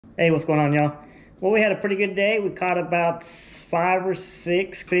Hey, what's going on, y'all? Well, we had a pretty good day. We caught about 5 or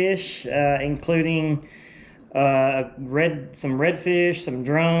 6 fish, including some redfish, some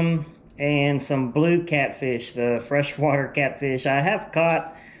drum, and some blue catfish, the freshwater catfish. I have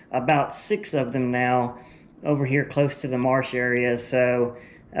caught about 6 of them now over here close to the Marsh area. So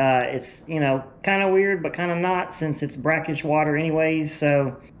it's, kind of weird, but kind of not, since it's brackish water anyways.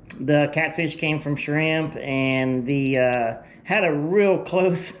 So the catfish came from shrimp, and the had a real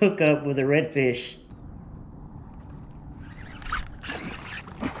close hookup with a redfish.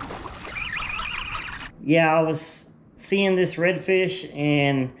 Yeah, I was seeing this redfish,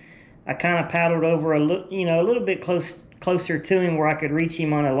 and I kind of paddled over a little bit closer to him where I could reach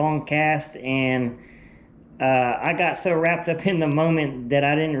him on a long cast, and I got so wrapped up in the moment that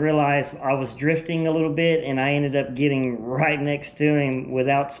I didn't realize I was drifting a little bit, and I ended up getting right next to him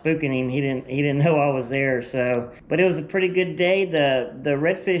without spooking him. He didn't know I was there. So, but it was a pretty good day. The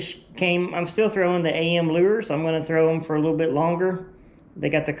redfish came. I'm still throwing the AM lures. I'm going to throw them for a little bit longer. They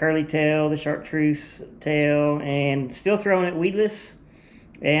got the curly tail, the chartreuse tail, and still throwing it weedless.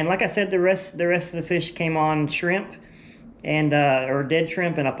 And like I said, the rest of the fish came on shrimp, and or dead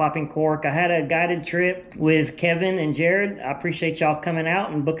shrimp and a popping cork. I had a guided trip with Kevin and Jared. I appreciate y'all coming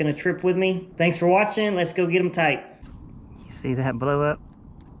out and booking a trip with me. Thanks for watching. Let's go get them tight. You see that blow up?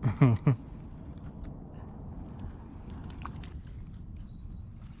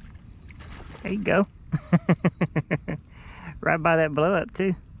 There you go. Right by that blow up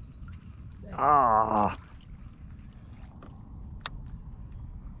too. Ah.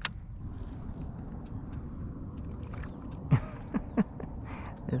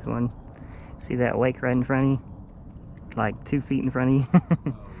 This one, see that wake right in front of you? Like 2 feet in front of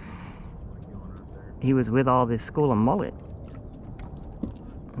you? He was with all this school of mullet.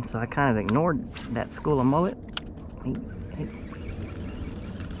 And so I kind of ignored that school of mullet.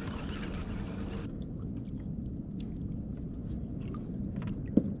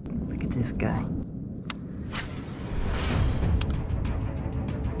 Look at this guy.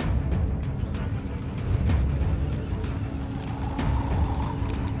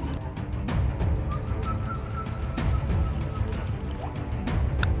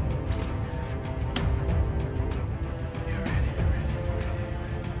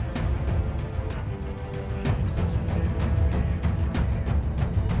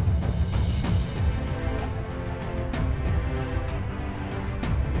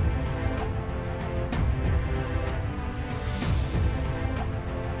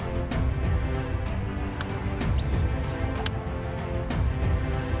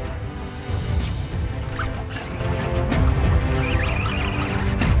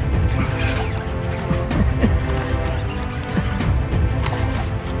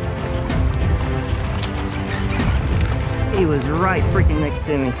 He was right freaking next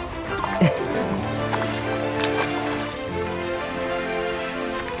to me.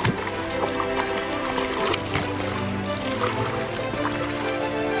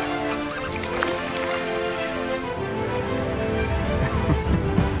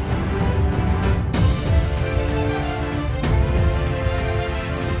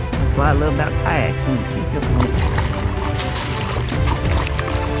 That's what I love about kayaks. You can see people.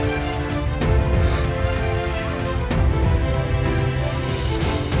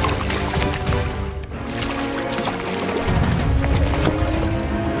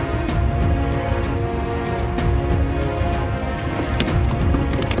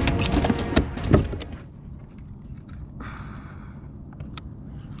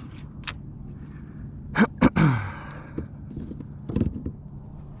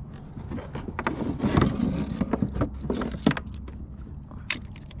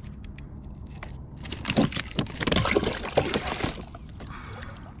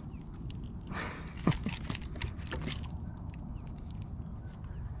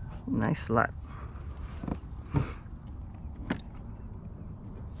 Nice lot.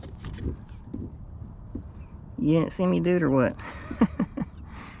 You didn't see me do it or what?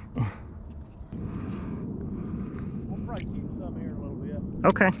 We'll probably keep some here a little bit.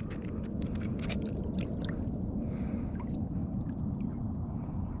 Okay.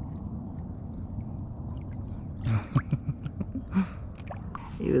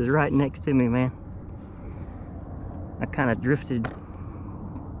 He was right next to me, man. I kind of drifted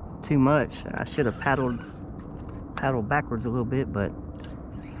too much. I should have paddled backwards a little bit, but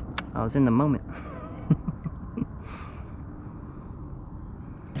I was in the moment.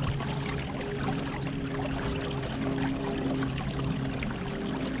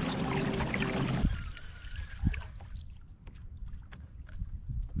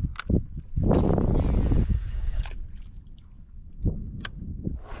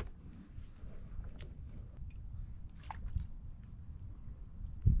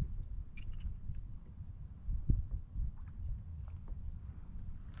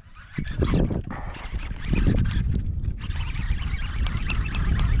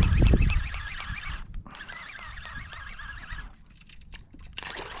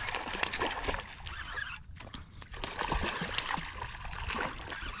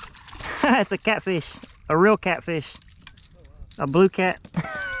 It's a catfish, a real catfish, a blue cat.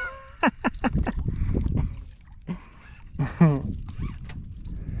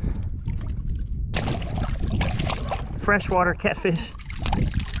 Freshwater catfish.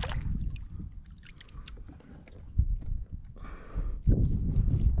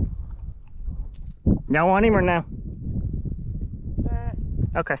 Y'all want him or no? Nah,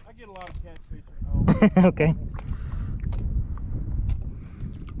 Okay. I get a lot of catfish at home. Okay.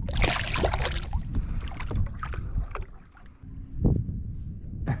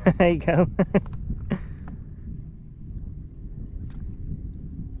 There you go.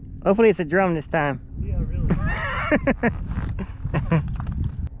 Hopefully it's a drum this time. Yeah, really.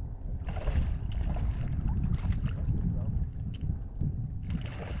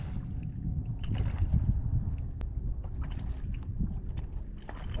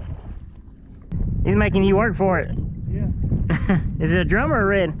 He's making you work for it. Yeah. Is it a drum or a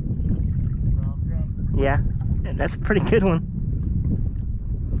red? Drum. Yeah, that's a pretty good one.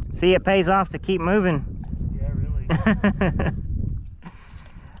 See, it pays off to keep moving. Yeah, really.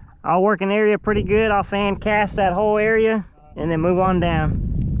 I'll work an area pretty good. I'll fan cast that whole area and then move on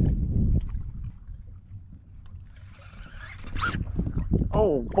down.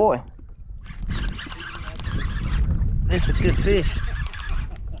 Oh boy, this is a good fish.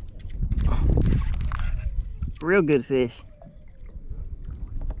 Real good fish.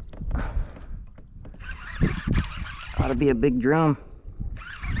 Ought to be a big drum.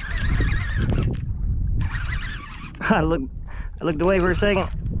 I looked away for a second.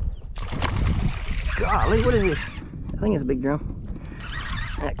 Golly, what is this? I think it's a big drum.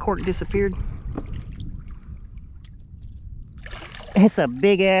 That cork disappeared. It's a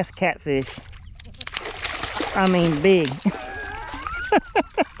big ass catfish. I mean big.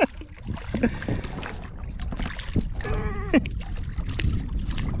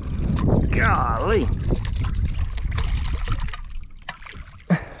 Golly.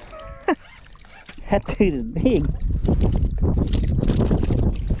 That dude is big.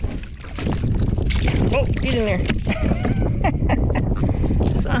 Oh, get in there.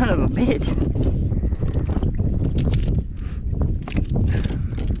 Son of a bitch.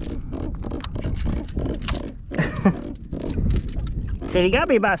 Said he got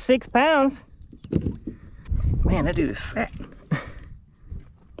me about 6 pounds. Man, that dude is fat.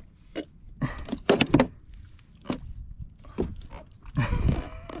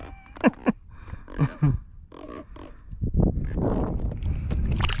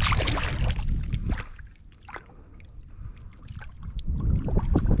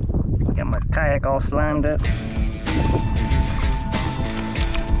 Got my kayak all slimed up.